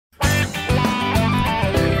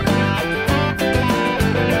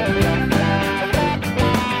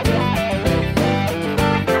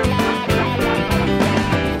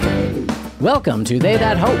Welcome to They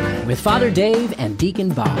That Hope with Father Dave and Deacon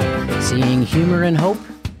Bob, seeing humor and hope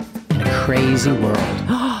in a crazy world.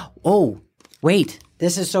 Oh, wait,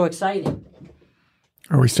 this is so exciting.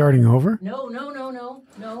 Are we starting over? No.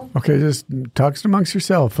 Okay, just talk amongst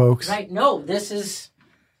yourself, folks. Right, no, this is...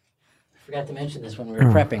 I forgot to mention this when we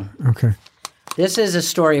were prepping. Okay. This is a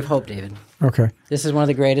story of hope, David. Okay. This is one of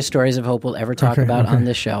the greatest stories of hope we'll ever talk about on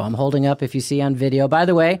this show. I'm holding up, if you see on video. By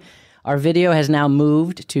the way, our video has now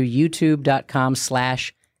moved to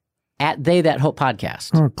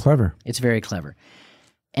youtube.com/@TheyThatHopePodcast. Oh, clever. It's very clever.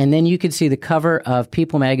 And then you can see the cover of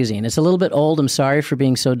People magazine. It's a little bit old. I'm sorry for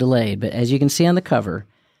being so delayed. But as you can see on the cover,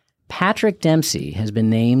 Patrick Dempsey has been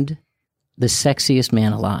named the sexiest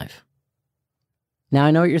man alive. Now, I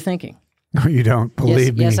know what you're thinking. No, you don't.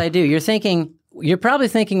 Believe me. Yes, I do. You're probably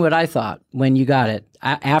thinking what I thought when you got it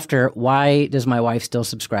after, why does my wife still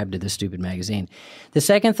subscribe to this stupid magazine? The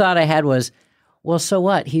second thought I had was, well, so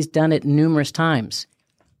what? He's done it numerous times.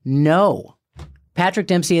 No. Patrick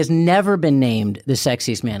Dempsey has never been named the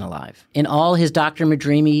sexiest man alive. In all his Dr.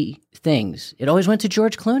 Madreamy things, it always went to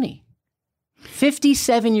George Clooney.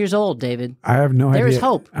 57 years old, David. I have no idea. There's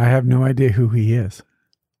hope. I have no idea who he is.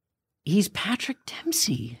 He's Patrick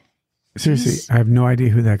Dempsey. Seriously, I have no idea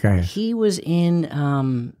who that guy is. He was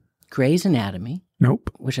in Grey's Anatomy.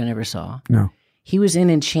 Nope. Which I never saw. No. He was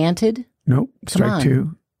in Enchanted. Nope. Strike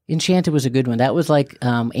two. Enchanted was a good one. That was like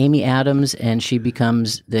Amy Adams, and she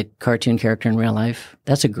becomes the cartoon character in real life.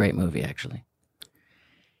 That's a great movie, actually.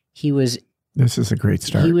 This is a great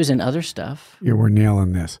start. He was in other stuff. Yeah, we're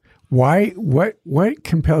nailing this. Why? What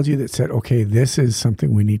compelled you that said, okay, this is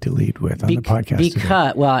something we need to lead with on the podcast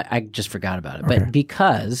today? Well, I just forgot about it. Okay. But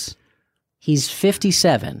because he's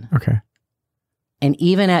 57. Okay. And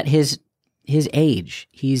even at his age,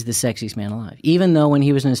 he's the sexiest man alive. Even though when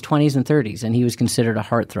he was in his 20s and 30s and he was considered a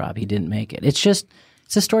heartthrob, he didn't make it. It's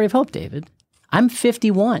a story of hope, David. I'm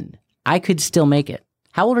 51. I could still make it.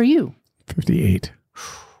 How old are you? 58.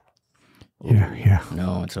 Yeah.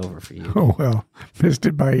 No, it's over for you. Oh, well, missed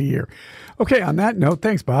it by a year. Okay, on that note,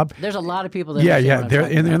 thanks, Bob. There's a lot of people that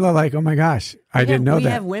they're like, oh my gosh, I didn't know that. We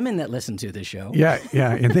have women that listen to the show. Yeah,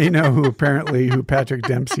 and they know who Patrick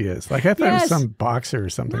Dempsey is. Like, I thought it was some boxer or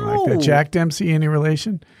something like that. Jack Dempsey, any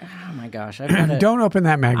relation? Oh my gosh. Don't open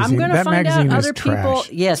that magazine. I'm That magazine out is other trash. People.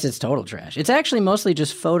 Yes, it's total trash. It's actually mostly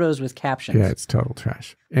just photos with captions. Yeah, it's total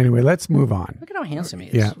trash. Anyway, let's move on. Look at how handsome he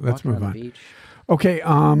is. Yeah, let's move on. The beach. Okay,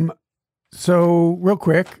 so real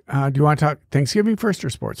quick, do you want to talk Thanksgiving first or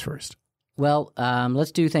sports first? Well,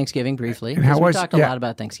 let's do Thanksgiving briefly. And we talked a lot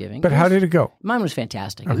about Thanksgiving. But how did it go? Mine was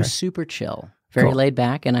fantastic. Okay. It was super chill, very laid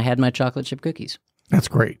back, and I had my chocolate chip cookies. That's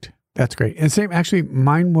great. And same, actually,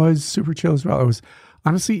 mine was super chill as well. It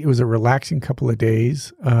was a relaxing couple of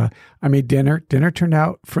days. I made dinner. Dinner turned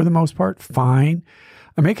out, for the most part, fine.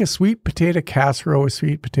 I make a sweet potato casserole with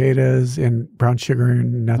sweet potatoes and brown sugar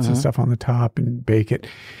and nuts and stuff on the top and bake it.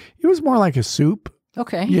 It was more like a soup.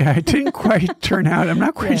 Okay. Yeah, it didn't quite turn out. I'm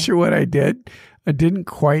not quite sure what I did. It didn't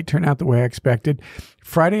quite turn out the way I expected.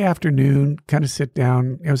 Friday afternoon, kind of sit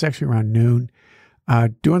down. It was actually around noon,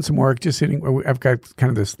 doing some work, just sitting. I've got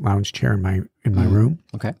kind of this lounge chair in my room.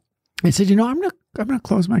 Okay. I said, I'm gonna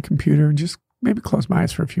close my computer and just maybe close my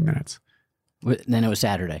eyes for a few minutes. Then it was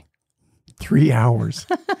Saturday. 3 hours.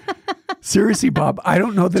 Seriously, Bob, I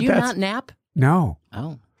don't know that Do you not nap? No.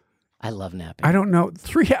 Oh, I love napping. I don't know.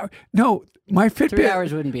 3 hours. No, my Fitbit. 3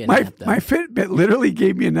 hours wouldn't be a nap, though. My Fitbit literally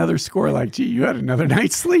gave me another score like, gee, you had another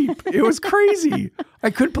night's sleep. It was crazy. I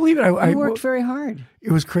couldn't believe it. I worked very hard.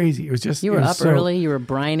 It was crazy. It was just... You were up early. You were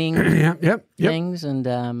brining things, and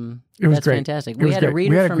it was that's great. fantastic. We had a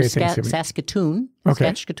reader from Saskatoon.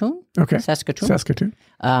 Okay. Saskatoon.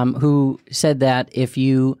 Who said that if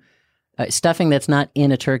you... stuffing that's not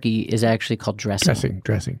in a turkey is actually called dressing.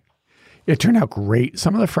 Dressing. It turned out great.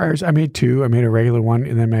 Some of the fryers, I made two. I made a regular one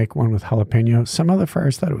and then make one with jalapeno. Some of the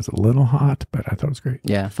fryers thought it was a little hot, but I thought it was great.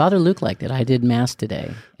 Yeah. Father Luke liked it. I did mass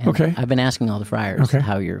today. And okay. I've been asking all the fryers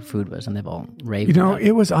how your food was, and they've all raved about it.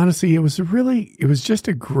 It was honestly, it was just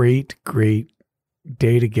a great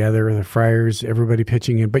day together. The fryers, everybody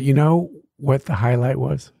pitching in. But you know what the highlight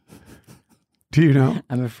was? Do you know?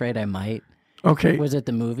 I'm afraid I might. Okay. Was it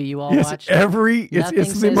the movie you all watched?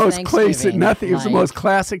 It's the most classic. It was the most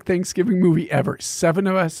classic Thanksgiving movie ever. 7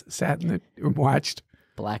 of us sat and watched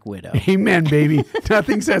Black Widow. Amen, baby.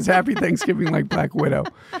 Nothing says Happy Thanksgiving like Black Widow.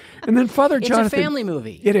 And then Father Jonathan. It's a family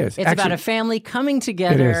movie. It is. It's about a family coming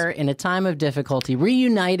together in a time of difficulty,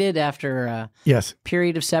 reunited after a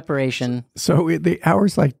period of separation. So the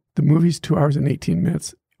movie's 2 hours and 18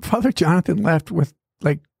 minutes. Father Jonathan left with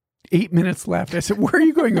 8 minutes left. I said, where are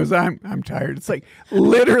you going? He goes, I'm tired. It's like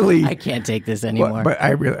literally. I can't take this anymore. But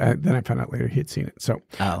I really, then I found out later he had seen it. So,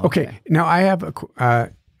 okay. Now I have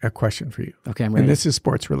a question for you. Okay, I'm ready. And this is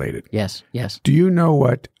sports related. Yes. Do you know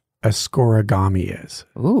what a Scorigami is?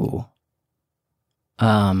 Ooh.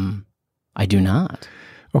 I do not.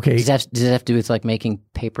 Okay. Does it have to do with like making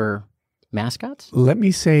paper mascots? Let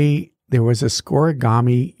me say there was a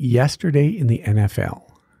Scorigami yesterday in the NFL.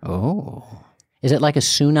 Oh. Is it like a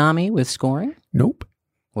tsunami with scoring? Nope.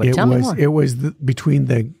 Tell me more. It was between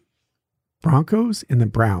the Broncos and the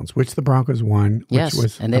Browns, which the Broncos won. Yes, which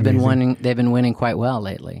was and they've amazing. been winning quite well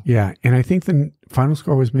lately. Yeah, and I think the final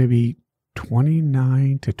score was maybe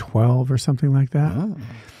 29-12 or something like that. Oh.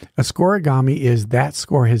 A Scorigami is that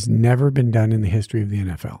score has never been done in the history of the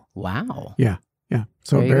NFL. Wow. Yeah.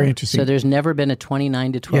 So very interesting. So there's never been a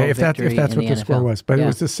 29-12 victory if that's in what the the score NFL. was. But it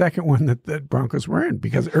was the second one that the Broncos were in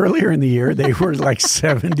because earlier in the year they were like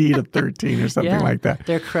 70-13 or something like that.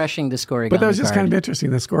 They're crushing the Scorigami. But that was just kind of interesting.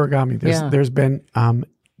 The Scorigami. There's been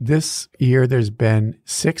this year. There's been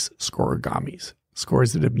 6 Scorigamis,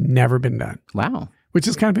 scores that have never been done. Wow. Which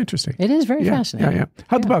is kind of interesting. It is very fascinating. Yeah.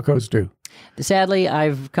 How'd the Buccos do? Sadly,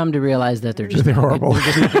 I've come to realize that they're horrible. They're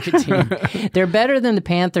just not a good team. They're better than the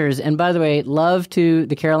Panthers. And by the way, love to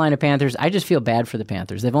the Carolina Panthers. I just feel bad for the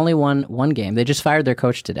Panthers. They've only won one game. They just fired their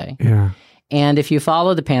coach today. Yeah. And if you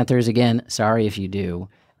follow the Panthers, again, sorry if you do,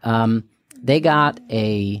 they got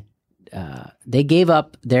they gave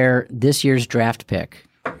up this year's draft pick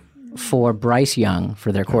for Bryce Young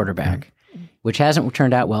for their quarterback, which hasn't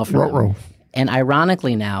turned out well for them. And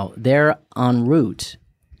ironically now, they're en route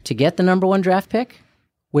to get the number 1 draft pick,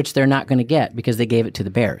 which they're not going to get because they gave it to the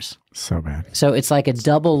Bears. So bad. So it's like a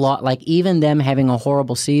double loss. Like even them having a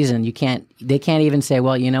horrible season, they can't even say,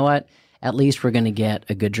 well, you know what? At least we're going to get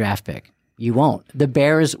a good draft pick. You won't. The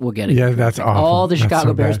Bears will get a good that's draft pick. awful. All the Chicago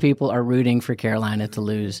so Bears bad. people are rooting for Carolina to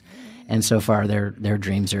lose. And so far, their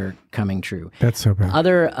dreams are coming true. That's so bad.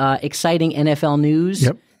 Other exciting NFL news.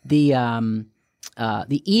 Yep.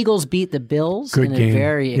 The Eagles beat the Bills Good in game. a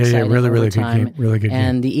very exciting really overtime. good game. Really good game.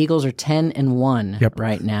 And the Eagles are 10-1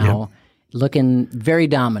 right now, looking very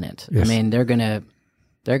dominant. Yes. I mean, they're gonna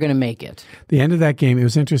make it. The end of that game, it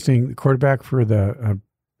was interesting. The quarterback for the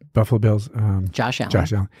Buffalo Bills, Josh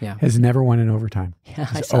Allen, has never won in overtime. Yeah,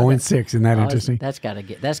 He's 0-6. Isn't that interesting? That's got to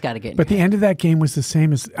get. But the end of that game was the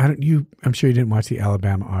same as I'm sure you didn't watch the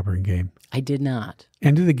Alabama-Auburn game. I did not.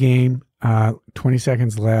 End of the game, 20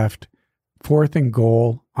 seconds left, 4th and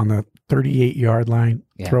goal on the 38-yard line,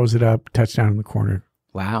 throws it up, touchdown in the corner.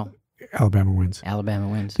 Wow. Alabama wins.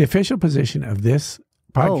 The official position of this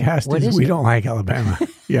podcast is we don't like Alabama.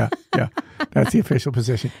 Yeah. That's the official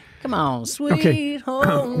position. Come on, sweet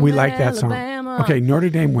home we like that Alabama. song. Okay, Notre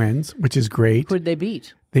Dame wins, which is great. Who did they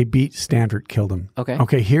beat? They beat Stanford, killed them.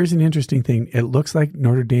 Okay, here's an interesting thing. It looks like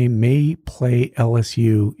Notre Dame may play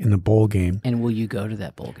LSU in the bowl game. And will you go to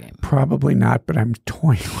that bowl game? Probably not, but I'm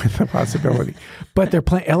toying with the possibility. But they're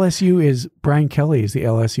playing LSU is Brian Kelly is the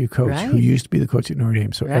LSU coach who used to be the coach at Notre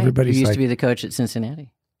Dame. So everybody's who used to be the coach at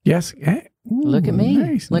Cincinnati. Yes. Look at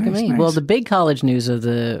me. Look at me. Nice. Well, the big college news of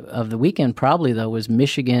the weekend probably though was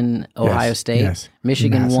Michigan, Ohio State. Yes.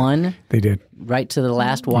 Michigan won. They did. Right to the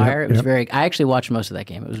last wire. It was I actually watched most of that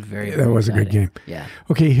game. It was very That was exciting. a good game. Yeah.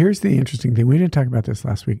 Okay, here's the interesting thing. We didn't talk about this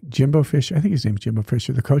last week. Jimbo Fisher, I think his name's Jimbo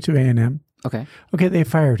Fisher, the coach of A&M. Okay. Okay, they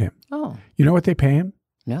fired him. Oh. You know what they pay him?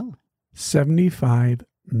 No. $75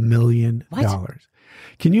 million. What?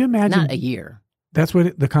 Can you imagine? Not a year. That's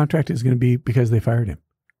what the contract is going to be because they fired him.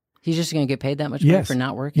 He's just going to get paid that much money for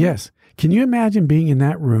not working? Yes. Can you imagine being in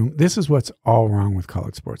that room? This is what's all wrong with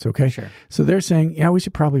college sports, okay? Sure. So they're saying, we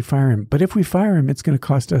should probably fire him. But if we fire him, it's going to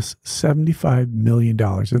cost us $75 million.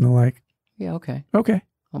 And they're like, yeah, okay. Okay.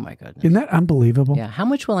 Oh, my goodness. Isn't that unbelievable? Yeah. How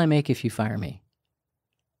much will I make if you fire me?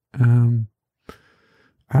 I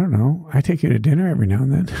don't know. I take you to dinner every now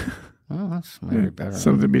and then. Oh, that's maybe better.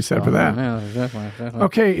 Something to be said for that. Yeah, definitely.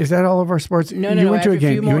 Okay, is that all of our sports? No. You went to a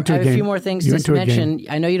game. I have a few more things to mention.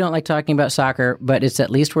 I know you don't like talking about soccer, but it's at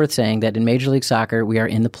least worth saying that in Major League Soccer, we are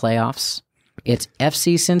in the playoffs. It's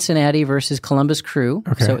FC Cincinnati versus Columbus Crew.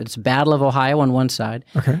 Okay. So it's Battle of Ohio on one side.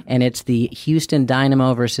 Okay. And it's the Houston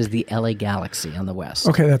Dynamo versus the LA Galaxy on the west.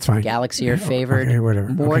 Okay, that's fine. Galaxy are favored. Okay, whatever.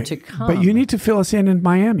 More to come. But you need to fill us in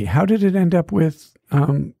Miami. How did it end up with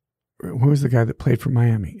who was the guy that played for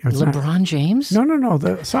Miami? LeBron James? No,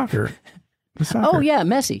 the soccer. The soccer. Oh, yeah,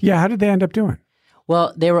 Messi. Yeah, how did they end up doing?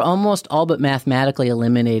 Well, they were almost all but mathematically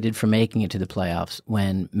eliminated from making it to the playoffs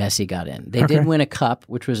when Messi got in. They did win a cup,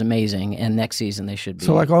 which was amazing, and next season they should be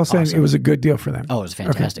So like all awesome. saying, it was a good deal for them. Oh, it was a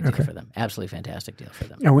fantastic deal for them. Absolutely fantastic deal for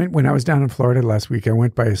them. When I was down in Florida last week, I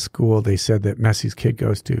went by a school they said that Messi's kid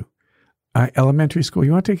goes to. elementary school.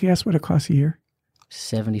 You want to take a guess what it costs a year?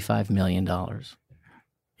 $75 million.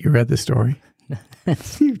 You read the story?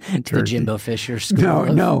 The Jimbo Fisher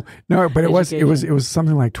School. No. But it was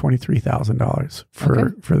something like $23,000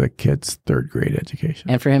 for the kid's third grade education.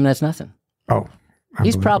 And for him, that's nothing. Oh,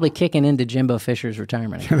 he's probably kicking into Jimbo Fisher's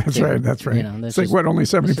retirement. That's right. You know, it's like what? Only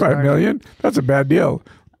 $75 million? That's a bad deal.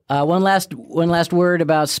 One last word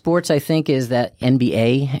about sports, I think, is that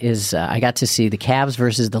NBA is. I got to see the Cavs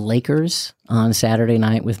versus the Lakers on Saturday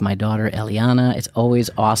night with my daughter Eliana. It's always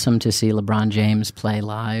awesome to see LeBron James play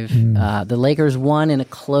live. The Lakers won in a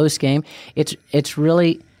close game. It's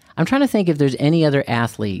really. I'm trying to think if there's any other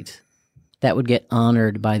athlete that would get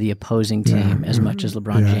honored by the opposing team as much as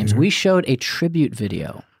LeBron James. Yeah. We showed a tribute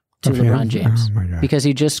video to LeBron James because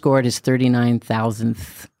he just scored his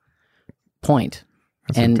 39,000th point.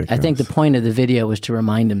 That's ridiculous. I think the point of the video was to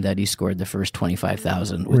remind him that he scored the first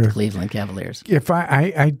 25,000 with the Cleveland Cavaliers. If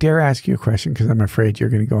I dare ask you a question, because I'm afraid you're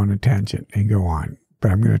going to go on a tangent and go on, but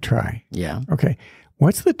I'm going to try. Yeah. Okay.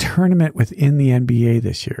 What's the tournament within the NBA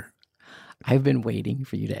this year? I've been waiting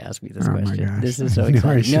for you to ask me this question. My gosh. This is so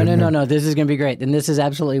exciting. No. This is going to be great. And this is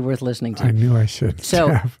absolutely worth listening to. I knew I should. So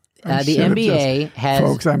the NBA has...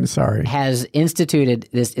 Folks, I'm sorry. ...has instituted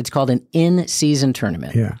this. It's called an in-season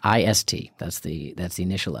tournament. Yeah. IST. That's the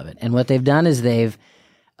initial of it. And what they've done is they've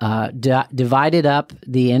divided up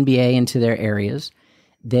the NBA into their areas.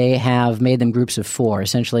 They have made them groups of 4,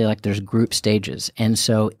 essentially like there's group stages. And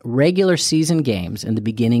so regular season games in the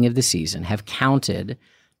beginning of the season have counted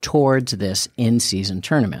towards this in-season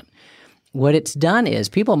tournament. What it's done is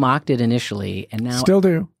people mocked it initially, and now... Still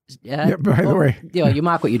do. By the way. You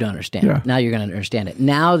mock what you don't understand. Yeah. Now you're going to understand it.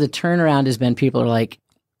 Now the turnaround has been people are like,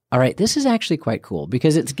 all right, this is actually quite cool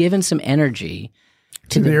because it's given some energy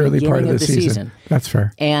to the early part of the season. That's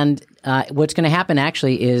fair. And what's going to happen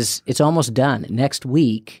actually is it's almost done. Next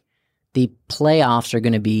week, the playoffs are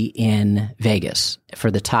going to be in Vegas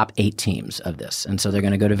for the top 8 teams of this. And so they're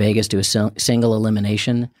going to go to Vegas, do a single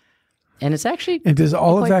elimination. And it's actually And does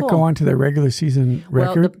all of that go on to their regular season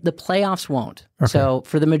record? Well, the playoffs won't. Okay. So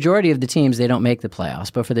for the majority of the teams, they don't make the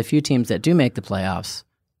playoffs. But for the few teams that do make the playoffs,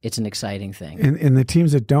 it's an exciting thing. And the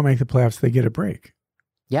teams that don't make the playoffs, they get a break.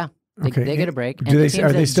 Yeah. They get a break.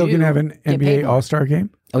 Are they still going to have an NBA All-Star game?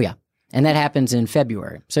 Oh, yeah. And that happens in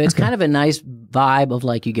February. So it's kind of a nice vibe of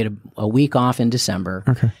like you get a week off in December,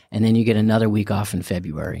 and then you get another week off in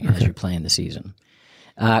February as you're playing the season.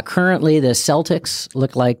 Currently, the Celtics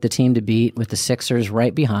look like the team to beat with the Sixers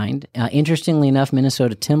right behind. Interestingly enough,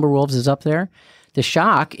 Minnesota Timberwolves is up there. The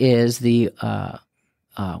shock is the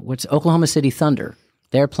Oklahoma City Thunder.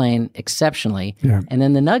 They're playing exceptionally. Yeah. And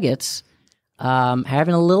then the Nuggets...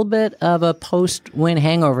 having a little bit of a post-win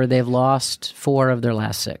hangover. They've lost 4 of their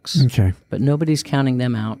last 6. Okay. But nobody's counting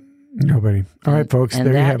them out. Nobody. All right, folks,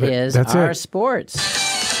 there you have it. That's our sports.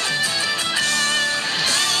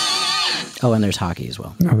 Oh, and there's hockey as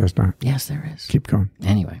well. No, there's not. Yes, there is. Keep going.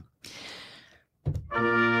 Anyway.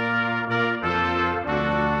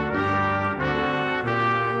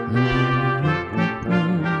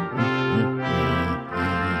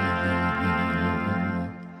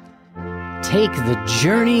 Take the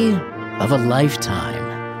journey of a lifetime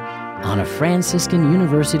on a Franciscan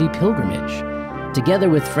University pilgrimage. Together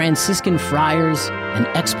with Franciscan friars and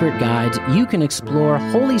expert guides, you can explore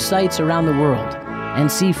holy sites around the world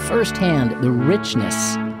and see firsthand the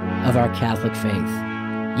richness of our Catholic faith.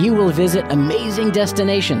 You will visit amazing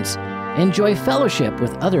destinations, enjoy fellowship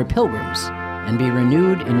with other pilgrims, and be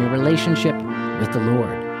renewed in your relationship with the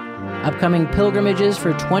Lord. Upcoming pilgrimages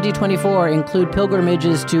for 2024 include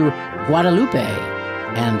pilgrimages to Guadalupe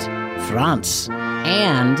and France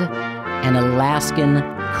and an Alaskan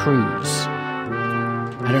cruise.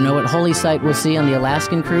 I don't know what holy site we'll see on the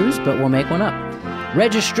Alaskan cruise, but we'll make one up.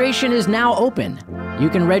 Registration is now open. You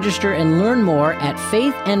can register and learn more at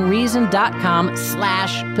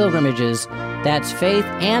faithandreason.com/pilgrimages. That's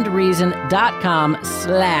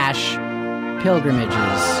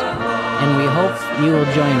faithandreason.com/pilgrimages. And we hope you will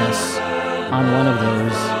join us on one of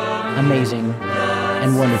those amazing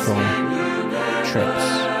and wonderful trips.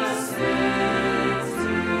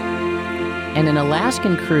 And an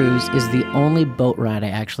Alaskan cruise is the only boat ride I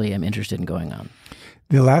actually am interested in going on.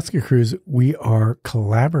 The Alaska cruise, we are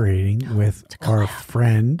collaborating with our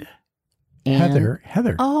friend Heather.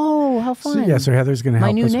 Oh, how fun. So Heather's going to help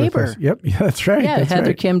us. My new neighbor. With us. Yep. Yeah, that's right. Yeah, that's Heather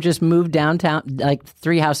right. Kim just moved downtown, like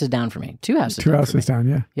 3 houses down from me. 2 houses down. 2 houses down,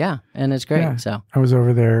 yeah. Yeah, and it's great. Yeah. So I was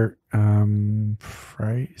over there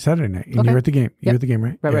Saturday night. And you were at the game. You were at the game,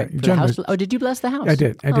 right? Right. Yeah. Did you bless the house? I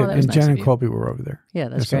did. That and was Jen nice and Colby were over there. Yeah,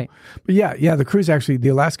 that's great. But the cruise actually, the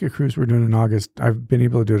Alaska cruise we're doing in August, I've been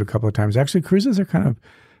able to do it a couple of times. Actually, cruises are kind of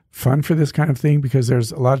fun for this kind of thing because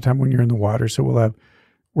there's a lot of time when you're in the water. So we'll have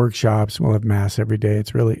workshops, we'll have mass every day.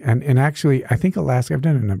 It's really, and actually, I think Alaska, I've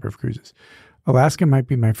done a number of cruises. Alaska might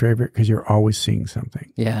be my favorite because you're always seeing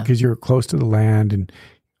something. Yeah. Because you're close to the land and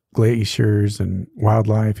glaciers and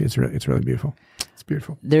wildlife. It's really beautiful. It's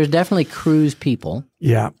beautiful. There's definitely cruise people.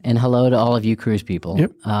 Yeah. And hello to all of you cruise people.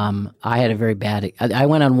 Yep. I had a very bad, I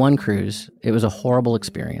went on one cruise. It was a horrible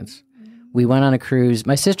experience. We went on a cruise.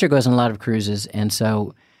 My sister goes on a lot of cruises. And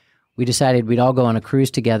so we decided we'd all go on a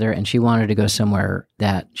cruise together. And she wanted to go somewhere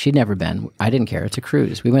that she'd never been. I didn't care. It's a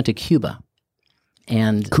cruise. We went to Cuba.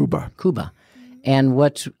 Cuba. And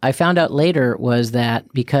what I found out later was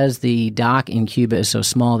that because the dock in Cuba is so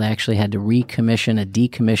small, they actually had to recommission a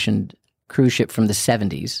decommissioned cruise ship from the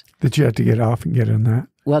 70s. That you had to get off and get in that?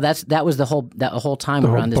 Well, that was the whole time we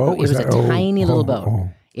were on this boat. It was a that, tiny little boat.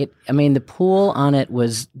 The pool on it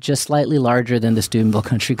was just slightly larger than the Steubenville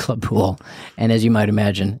Country Club pool. And as you might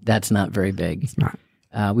imagine, that's not very big. It's not.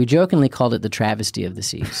 We jokingly called it the travesty of the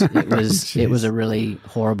seas. It was it was a really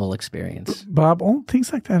horrible experience. Bob,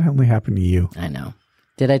 things like that only happen to you. I know.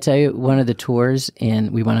 Did I tell you one of the tours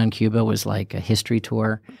we went on Cuba was like a history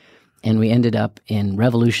tour, and we ended up in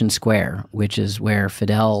Revolution Square, which is where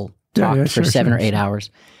Fidel talked for 7 or 8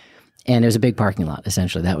 hours. And it was a big parking lot,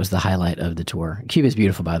 essentially. That was the highlight of the tour. Cuba is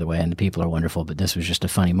beautiful, by the way, and the people are wonderful, but this was just a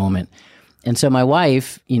funny moment. And so my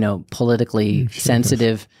wife, politically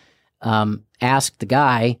sensitive, asked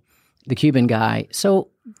the Cuban guy, so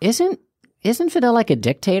isn't Fidel like a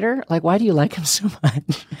dictator? Like, why do you like him so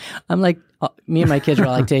much? I'm like, me and my kids are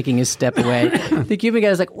all like taking a step away. The Cuban guy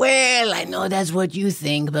was like, well, I know that's what you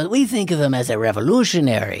think, but we think of him as a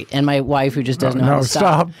revolutionary. And my wife, who just doesn't know how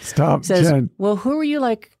to stop, says, Jen. well, who are you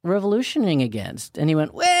like revolutioning against? And he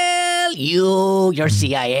went, well, you're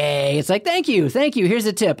CIA. It's like, thank you. Here's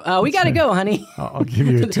a tip. We got to go, honey. I'll give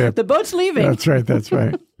you a tip. The boat's leaving. That's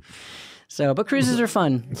right. So, but cruises are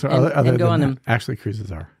fun. So and go on them. Actually,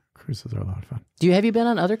 cruises are a lot of fun. Have you been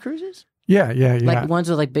on other cruises? Yeah. Like ones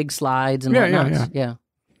with like big slides and whatnot? Yeah.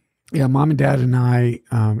 Yeah, Mom and Dad and I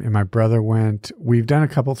and my brother went. We've done a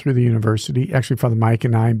couple through the university. Actually, Father Mike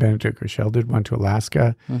and I and Benedict Rochelle did one to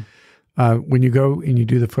Alaska. When you go and you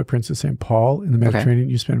do the footprints of St. Paul in the Mediterranean,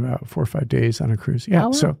 you spend about 4 or 5 days on a cruise.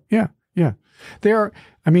 Yeah, so yeah. They are,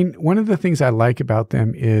 one of the things I like about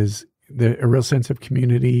them is a real sense of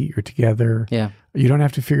community. You're together. Yeah. You don't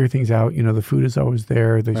have to figure things out. The food is always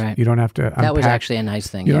there. Right. You don't have to unpack. That was actually a nice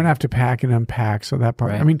thing. You don't have to pack and unpack. So that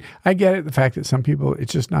part, right. I get it. The fact that some people,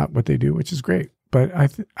 it's just not what they do, which is great. But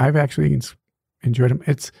I've actually enjoyed them.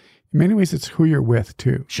 It's, in many ways, it's who you're with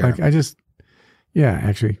too. Sure. Like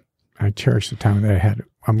actually, I cherish the time that I had.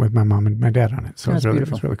 I'm with my mom and my dad on it. So it's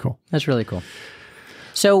really cool. That's really cool.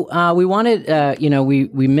 So we wanted,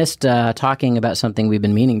 we missed talking about something we've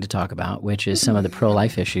been meaning to talk about, which is some of the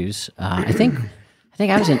pro-life issues. I think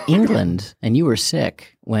I was in England and you were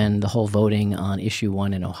sick when the whole voting on issue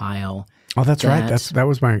 1 in Ohio. Oh, that's right. That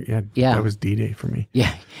was that was D-Day for me.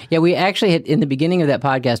 Yeah. We actually had, in the beginning of that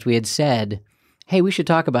podcast, we had said, hey, we should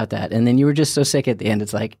talk about that. And then you were just so sick at the end.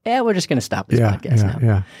 It's like, we're just going to stop this podcast now.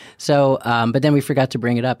 Yeah. So, but then we forgot to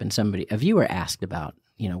bring it up, and a viewer asked about,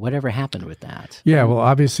 whatever happened with that. Yeah, well,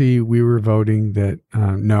 obviously we were voting that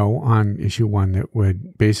no on issue 1 that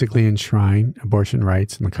would basically enshrine abortion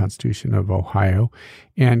rights in the Constitution of Ohio.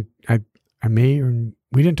 And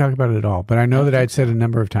we didn't talk about it at all, but I know that I'd said a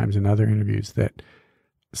number of times in other interviews that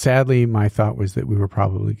sadly my thought was that we were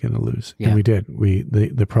probably going to lose. Yeah. And we did.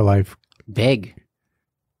 The pro-life. Big.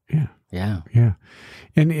 Yeah. Yeah. Yeah.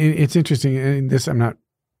 And it's interesting. And this, I'm not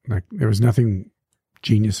like, there was nothing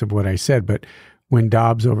genius of what I said, but when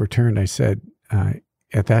Dobbs overturned, I said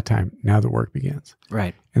at that time, now the work begins.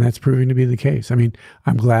 Right. And that's proving to be the case. I'm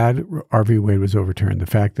glad Roe v. Wade was overturned. The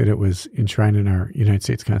fact that it was enshrined in our United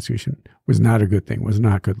States Constitution was not a good thing, was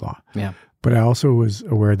not good law. Yeah. But I also was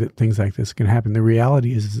aware that things like this can happen. The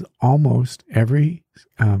reality is almost every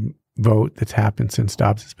vote that's happened since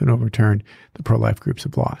Dobbs has been overturned, the pro-life groups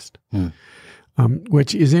have lost.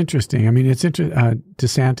 Which is interesting. It's interesting.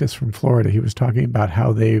 DeSantis from Florida, he was talking about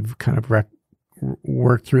how they've kind of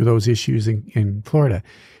worked through those issues in Florida.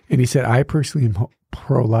 And he said, I personally am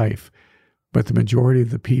pro-life, but the majority of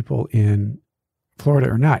the people in Florida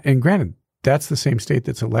are not. And granted, that's the same state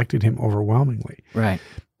that's elected him overwhelmingly. Right.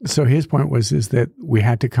 So his point is that we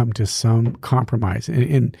had to come to some compromise.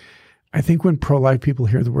 And I think when pro-life people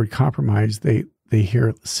hear the word compromise, they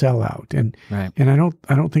hear sellout. And right. And I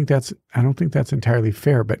don't think that's entirely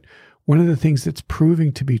fair. But one of the things that's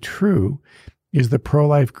proving to be true is the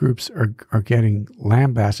pro-life groups are getting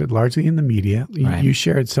lambasted largely in the media. Right. You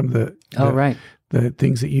shared some of the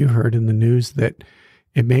things that you heard in the news that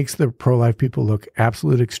It makes the pro-life people look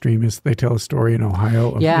absolute extremists. They tell a story in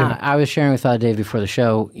Ohio. I was sharing with Dave before the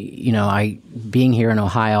show, being here in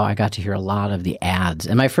Ohio, I got to hear a lot of the ads.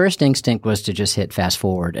 And my first instinct was to just hit fast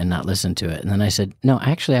forward and not listen to it. And then I said, no,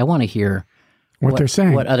 actually, I want to hear what they're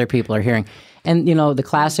saying, what other people are hearing. And, the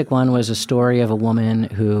classic one was a story of a woman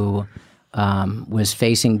who was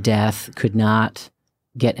facing death, could not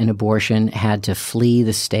get an abortion, had to flee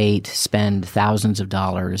the state, spend thousands of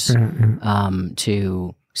dollars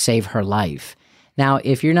to save her life. Now,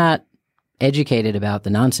 if you're not educated about the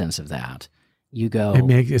nonsense of that, you go,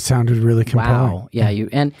 it sounded really compelling. Wow, yeah.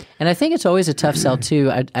 And I think it's always a tough sell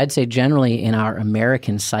too. I'd say generally in our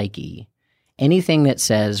American psyche, anything that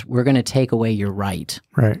says we're going to take away your right,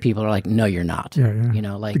 people are like, no, you're not.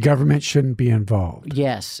 The government shouldn't be involved.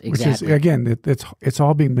 Yes, exactly. Which is, again, it's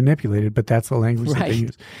all being manipulated, but that's the language that they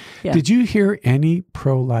use. Yeah. Did you hear any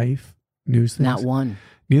pro-life news things? Not one.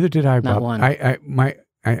 Neither did I, Bob. Not one. I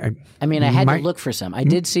had to look for some. I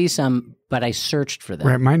did see some, but I searched for them.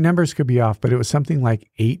 Right, my numbers could be off, but it was something like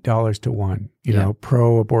 $8 to 1.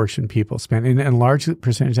 Pro-abortion people spent, and a large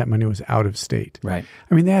percentage of that money was out of state. Right.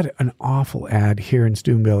 I mean, they had an awful ad here in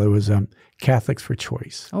Steubenville. It was Catholics for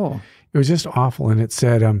Choice. Oh, it was just awful, and it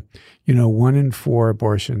said, 1 in 4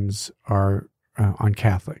 abortions are on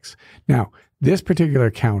Catholics. Now, this particular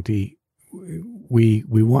county, we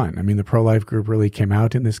won. I mean, the pro-life group really came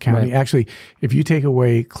out in this county. Right. Actually, if you take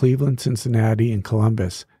away Cleveland, Cincinnati, and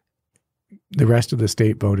Columbus, the rest of the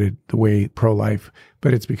state voted the way pro-life,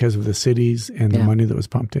 but it's because of the cities and the money that was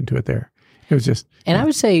pumped into it there. It was just... And I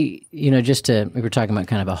would say, we were talking about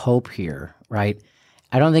kind of a hope here, right?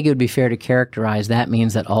 I don't think it would be fair to characterize that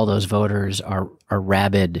means that all those voters are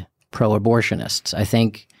rabid pro-abortionists. I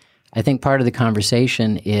think part of the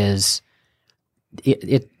conversation is...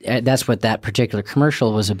 that's what that particular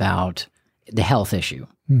commercial was about, the health issue.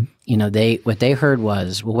 What they heard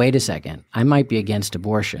was, well, wait a second, I might be against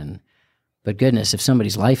abortion, but goodness, if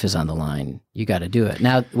somebody's life is on the line, you got to do it.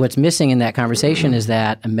 Now, what's missing in that conversation is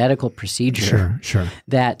that a medical procedure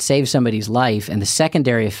that saves somebody's life, and the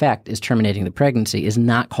secondary effect is terminating the pregnancy, is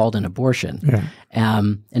not called an abortion. Yeah.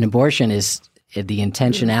 An abortion is the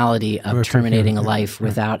intentionality of terminating a life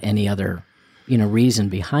without any other, reason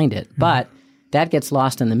behind it. But that gets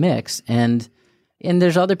lost in the mix, and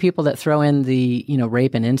there's other people that throw in the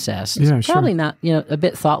rape and incest, probably not a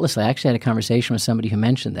bit thoughtlessly. I actually had a conversation with somebody who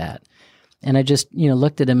mentioned that, and I just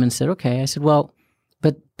looked at him and said, okay. I said, well,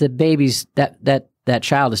 but the baby's that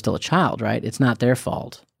child is still a child, right? It's not their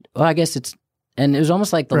fault. Well, I guess it's, and it was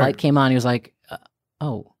almost like the light came on. He was like,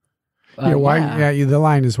 the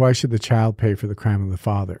line is, why should the child pay for the crime of the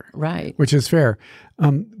father? Right, which is fair.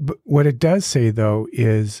 But what it does say though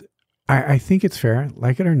is, I think it's fair,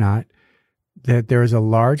 like it or not, that there is a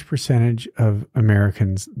large percentage of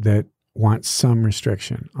Americans that want some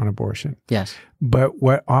restriction on abortion. Yes. But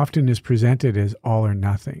what often is presented is all or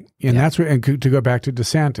nothing. And that's what, and to go back to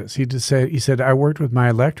DeSantis, he said, I worked with my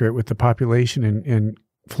electorate, with the population in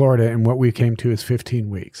Florida, and what we came to is 15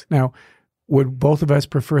 weeks. Now, would both of us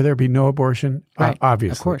prefer there be no abortion? Right.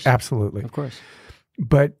 Obviously. Of course. Absolutely. Of course.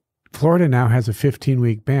 But Florida now has a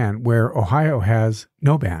 15-week ban, where Ohio has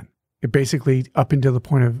no ban. It basically up until the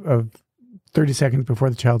point of 30 seconds before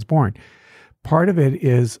the child's born. Part of it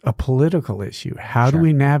is a political issue. How do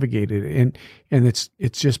we navigate it? And it's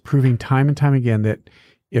just proving time and time again that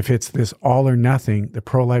if it's this all or nothing, the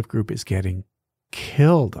pro-life group is getting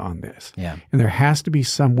killed on this. Yeah. And there has to be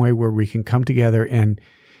some way where we can come together and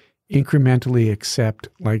incrementally accept,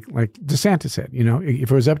 like DeSantis said,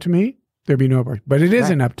 if it was up to me, there'd be no abortion. But it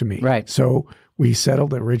isn't up to me. Right. So we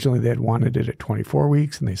settled. Originally, they had wanted it at 24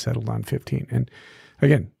 weeks, and they settled on 15. And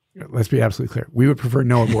again, let's be absolutely clear. We would prefer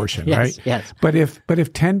no abortion, right? Yes. But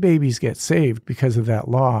if 10 babies get saved because of that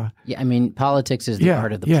law. Yeah, I mean, politics is the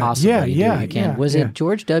art of the possible. You can. Was it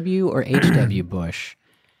George W. or H.W. Bush?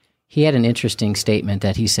 He had an interesting statement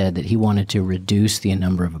that he said that he wanted to reduce the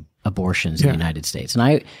number of abortions in the United States. And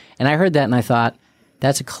I heard that and I thought,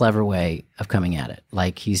 that's a clever way of coming at it.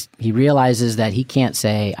 Like he realizes that he can't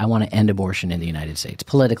say, I want to end abortion in the United States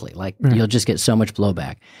politically. Like you'll just get so much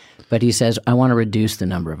blowback. But he says, I want to reduce the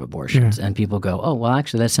number of abortions. And people go, oh, well,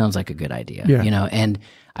 actually, that sounds like a good idea. And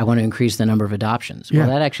I want to increase the number of adoptions. Well,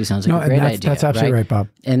 that actually sounds like a great idea. That's absolutely right, Bob.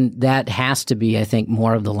 And that has to be, I think,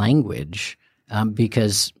 more of the language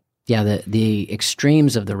because the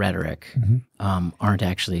extremes of the rhetoric aren't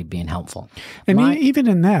actually being helpful. And even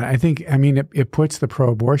in that, it puts the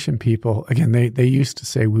pro-abortion people, again, they used to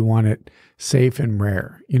say we want it safe and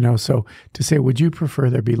rare, so to say, would you prefer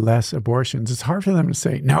there be less abortions? It's hard for them to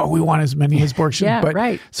say, no, we want as many abortions. Yeah, but,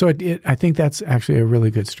 right. So I think that's actually a really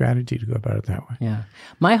good strategy to go about it that way. Yeah.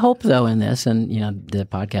 My hope, though, in this, and the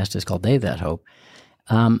podcast is called Dave That Hope,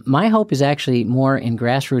 my hope is actually more in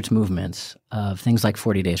grassroots movements of things like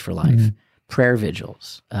 40 Days for Life, prayer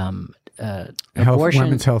vigils, abortion,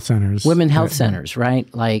 women's health centers. Women's health centers,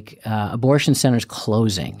 right? Like abortion centers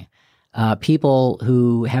closing. People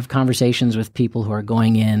who have conversations with people who are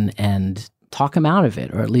going in and talk them out of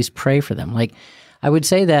it, or at least pray for them. Like, I would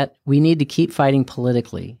say that we need to keep fighting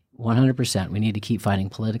politically, 100%. We need to keep fighting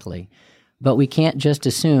politically. But we can't just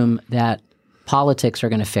assume that politics are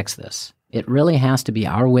going to fix this. It really has to be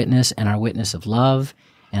our witness and our witness of love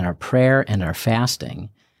and our prayer and our fasting.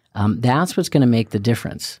 That's what's going to make the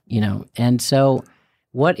difference, And so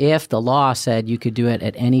what if the law said you could do it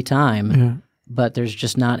at any time, but there's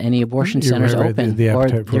just not any abortion centers open, or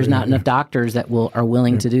there's not enough doctors that are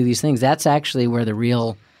willing to do these things? That's actually where the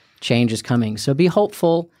real change is coming. So be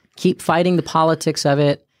hopeful. Keep fighting the politics of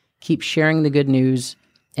it. Keep sharing the good news.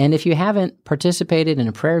 And if you haven't participated in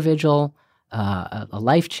a prayer vigil, a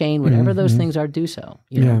life chain, whatever those things are, do so.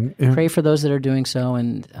 Pray for those that are doing so,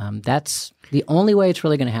 and that's the only way it's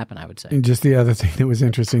really going to happen, I would say. And just the other thing that was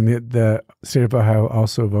interesting, the state of Ohio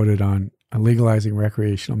also voted on legalizing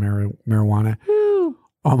recreational marijuana. Woo.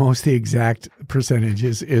 Almost the exact percentage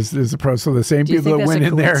is approach. So the same people that went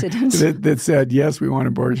in there that said, yes, we want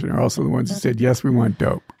abortion, are also the ones that said, yes, we want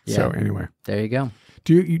dope. Yeah. So anyway. There you go.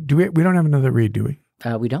 We don't have another read, do we?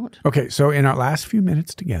 We don't. Okay, so in our last few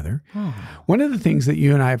minutes together, one of the things that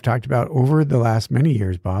you and I have talked about over the last many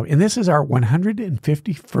years, Bob, and this is our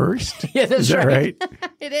 151st. Yeah, that's is that right?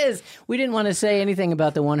 It is. We didn't want to say anything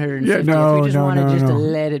about the 150th. We just wanted to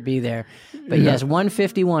let it be there. But yes,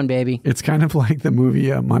 151, baby. It's kind of like the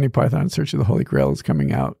movie Monty Python Search of the Holy Grail is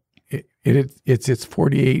coming out. It's its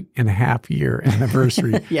 48 and a half year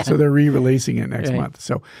anniversary. So they're re-releasing it next month.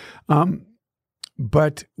 So,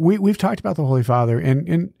 but we've talked about the Holy Father,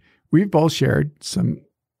 and we've both shared some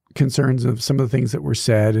concerns of some of the things that were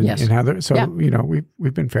said and how they're, so,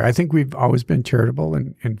 we've been fair. I think we've always been charitable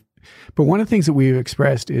but one of the things that we've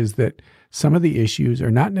expressed is that some of the issues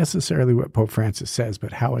are not necessarily what Pope Francis says,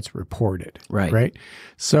 but how it's reported. Right.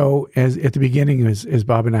 So at the beginning, as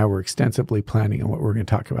Bob and I were extensively planning on what we're going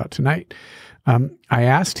to talk about tonight, I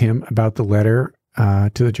asked him about the letter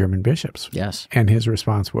to the German bishops. Yes. And his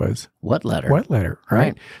response was, What letter? What letter?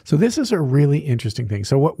 Right. So this is a really interesting thing.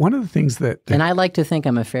 So one of the things that and I like to think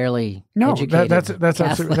I'm a fairly educated that's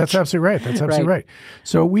absolutely right. That's absolutely right.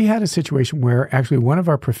 So we had a situation where actually one of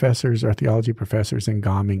our professors, our theology professors in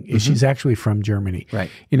Gaming, she's actually from Germany. Right.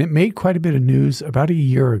 And it made quite a bit of news about a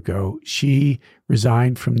year ago. She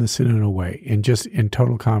resigned from the synodal way and just in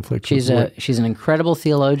total conflict. She's an incredible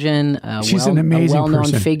theologian. She's an amazing well-known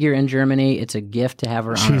person. Figure in Germany. It's a gift to have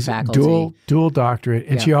her on our faculty. Dual doctorate,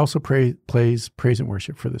 and she also plays praise and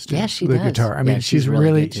worship for the students. Yes, she the does. Guitar. I mean, she's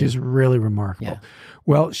really remarkable. Yeah.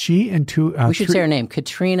 Well, she and two. We should say her name,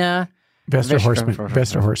 Katrina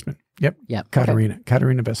Westerhorstman. Yep. Katarina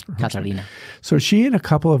Westerhorstman. Katarina. So she and a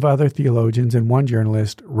couple of other theologians and one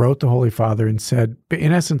journalist wrote the Holy Father and said,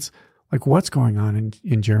 in essence, like, what's going on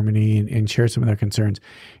in Germany, and shared some of their concerns.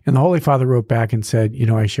 And the Holy Father wrote back and said,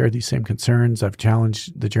 I shared these same concerns. I've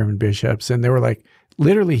challenged the German bishops. And they were like,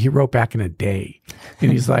 literally, he wrote back in a day.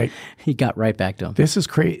 And he's like, he got right back to him. This is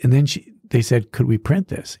great. And then they said, could we print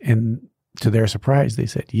this? And to their surprise, they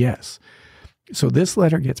said, yes. So this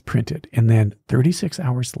letter gets printed. And then 36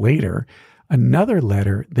 hours later, another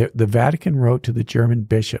letter that the Vatican wrote to the German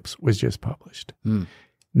bishops was just published.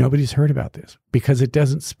 Nobody's heard about this because it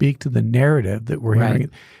doesn't speak to the narrative that we're hearing.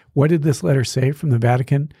 What did this letter say from the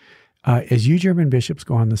Vatican? As you German bishops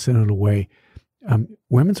go on the synodal way,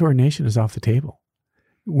 women's ordination is off the table.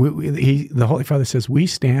 The Holy Father says, we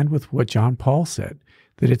stand with what John Paul said,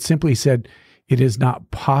 that it simply said, it is not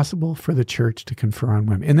possible for the church to confer on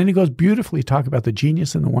women. And then he goes beautifully to talk about the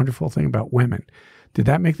genius and the wonderful thing about women. Did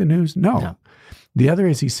that make the news? No. The other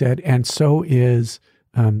is, he said, and so is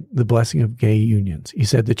the blessing of gay unions. He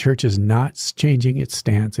said the church is not changing its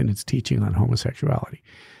stance in its teaching on homosexuality.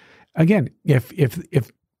 Again,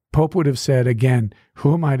 if Pope would have said, again,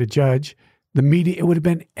 who am I to judge? The media, it would have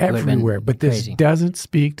been everywhere. But this doesn't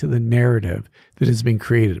speak to the narrative that has been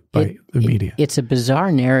created by the media. It's a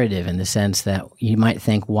bizarre narrative in the sense that you might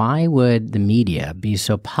think, why would the media be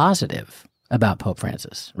so positive about Pope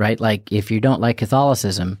Francis, right? Like, if you don't like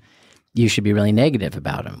Catholicism, you should be really negative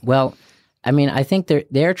about him. Well, I mean, I think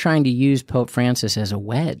they're trying to use Pope Francis as a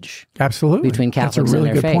wedge Absolutely. between Catholics that's a really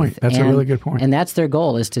and their good faith. Point. That's a really good point. And that's their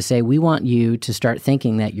goal, is to say, we want you to start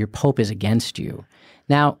thinking that your Pope is against you.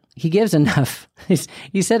 Now, he gives enough,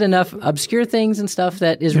 he said enough obscure things and stuff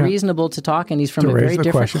that is reasonable to talk, and he's from a very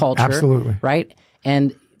different culture. Absolutely. Right?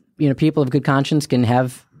 And, people of good conscience can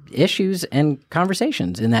have issues and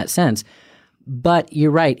conversations in that sense. But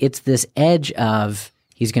you're right. It's this edge of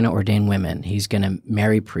he's going to ordain women. He's going to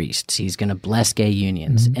marry priests. He's going to bless gay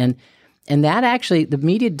unions. Mm-hmm. And that actually, the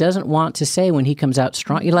media doesn't want to say when he comes out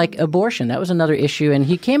strong. Like abortion, that was another issue. And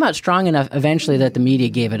he came out strong enough eventually that the media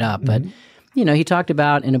gave it up. But, he talked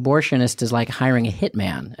about an abortionist as like hiring a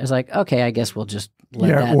hitman. It was like, okay, I guess we'll just let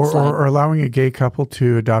that slide. Or allowing a gay couple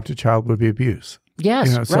to adopt a child would be abuse.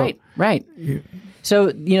 Yes, right.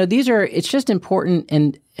 So, it's just important,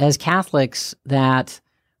 and as Catholics, that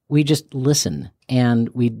we just listen and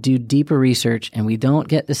we do deeper research and we don't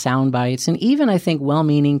get the sound bites. And even, I think,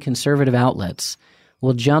 well-meaning conservative outlets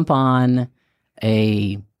will jump on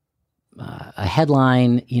a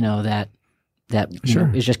headline, that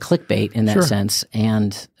is just clickbait in that sense.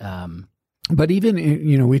 And but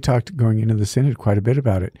even, we talked going into the Synod quite a bit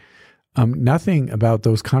about it. Nothing about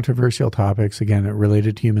those controversial topics, again,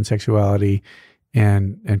 related to human sexuality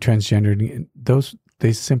and transgender,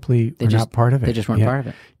 they simply were not part of it. They just weren't part of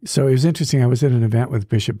it. So it was interesting. I was at an event with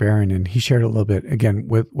Bishop Barron, and he shared a little bit, again,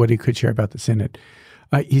 with what he could share about the Synod.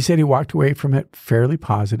 He said he walked away from it fairly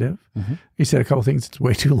positive. Mm-hmm. He said a couple things, it's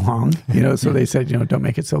way too long, so they said, don't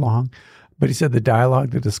make it so long. But he said the dialogue,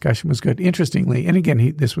 the discussion was good. Interestingly, and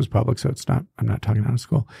again, this was public, so I'm not talking out of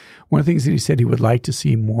school. One of the things that he said he would like to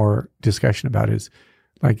see more discussion about is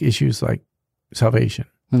like issues like salvation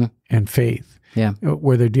and faith,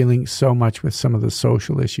 where they're dealing so much with some of the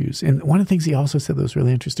social issues. And one of the things he also said that was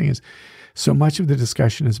really interesting is so much of the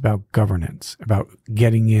discussion is about governance, about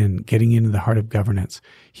getting into the heart of governance.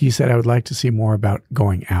 He said, I would like to see more about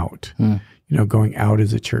going out. Going out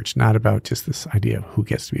as a church, not about just this idea of who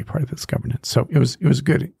gets to be a part of this governance. So it was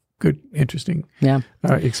good, interesting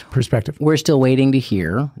perspective. We're still waiting to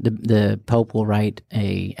hear. The Pope will write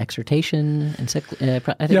a exhortation. I think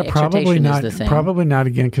probably not. Is the thing. Probably not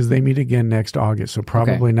again, because they meet again next August. So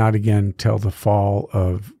probably not again till the fall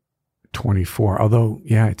of 24. Although,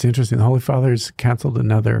 it's interesting. The Holy Father's canceled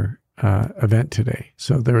another event today.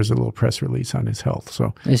 So there was a little press release on his health.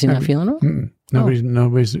 So is he not feeling well?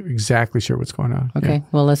 Nobody's exactly sure what's going on. Okay.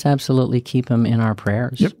 Well, let's absolutely keep him in our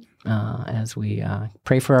prayers as we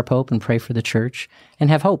pray for our Pope and pray for the Church, and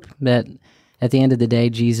have hope that at the end of the day,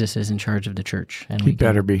 Jesus is in charge of the Church. And he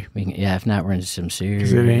better be. If not, we're in some serious.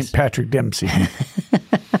 Because it ain't Patrick Dempsey.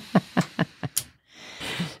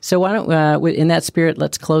 So why don't, in that spirit,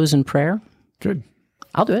 let's close in prayer. Good.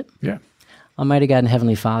 I'll do it. Yeah. Almighty God and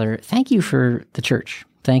Heavenly Father, thank you for the Church.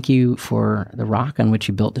 Thank you for the rock on which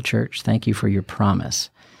you built the Church. Thank you for your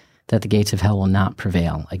promise that the gates of hell will not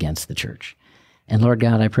prevail against the Church. And Lord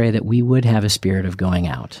God, I pray that we would have a spirit of going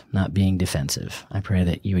out, not being defensive. I pray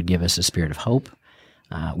that you would give us a spirit of hope,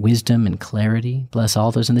 wisdom, and clarity. Bless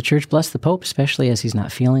all those in the Church. Bless the Pope, especially as he's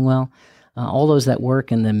not feeling well. All those that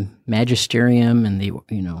work in the magisterium and the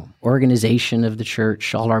organization of the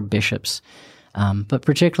Church, all our bishops, but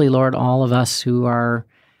particularly, Lord, all of us who are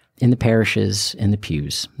in the parishes, in the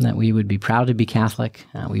pews, that we would be proud to be Catholic.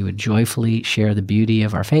 We would joyfully share the beauty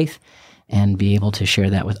of our faith and be able to share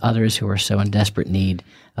that with others who are so in desperate need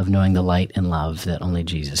of knowing the light and love that only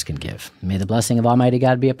Jesus can give. May the blessing of Almighty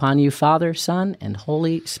God be upon you, Father, Son, and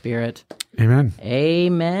Holy Spirit. Amen.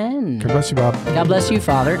 Amen. God bless you, Bob. God bless you,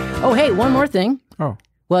 Father. Oh, hey, one more thing. Oh.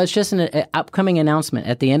 Well, it's just an upcoming announcement.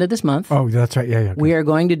 At the end of this month, that's right. Yeah. We are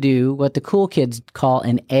going to do what the cool kids call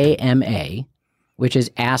an AMA, which is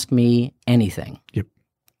Ask Me Anything. Yep.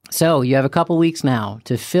 So you have a couple weeks now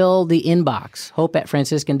to fill the inbox,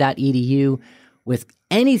 hope@franciscan.edu, with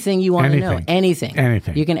anything you want to know. Anything.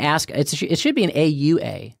 You can ask. It should be an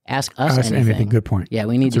AUA. Ask us anything. Good point. Yeah,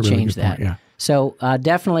 we need to change that. Point, yeah. So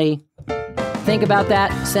definitely think about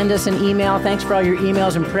that. Send us an email. Thanks for all your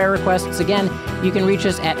emails and prayer requests. Again, you can reach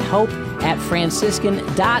us at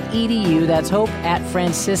hope@franciscan.edu. That's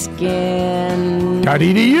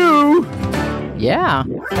hope@franciscan.edu. Yeah.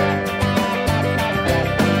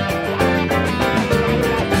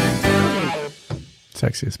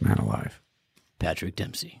 Sexiest man alive. Patrick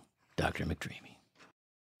Dempsey. Dr. McDreamy.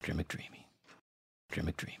 Dr. McDreamy. Dr.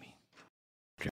 McDreamy.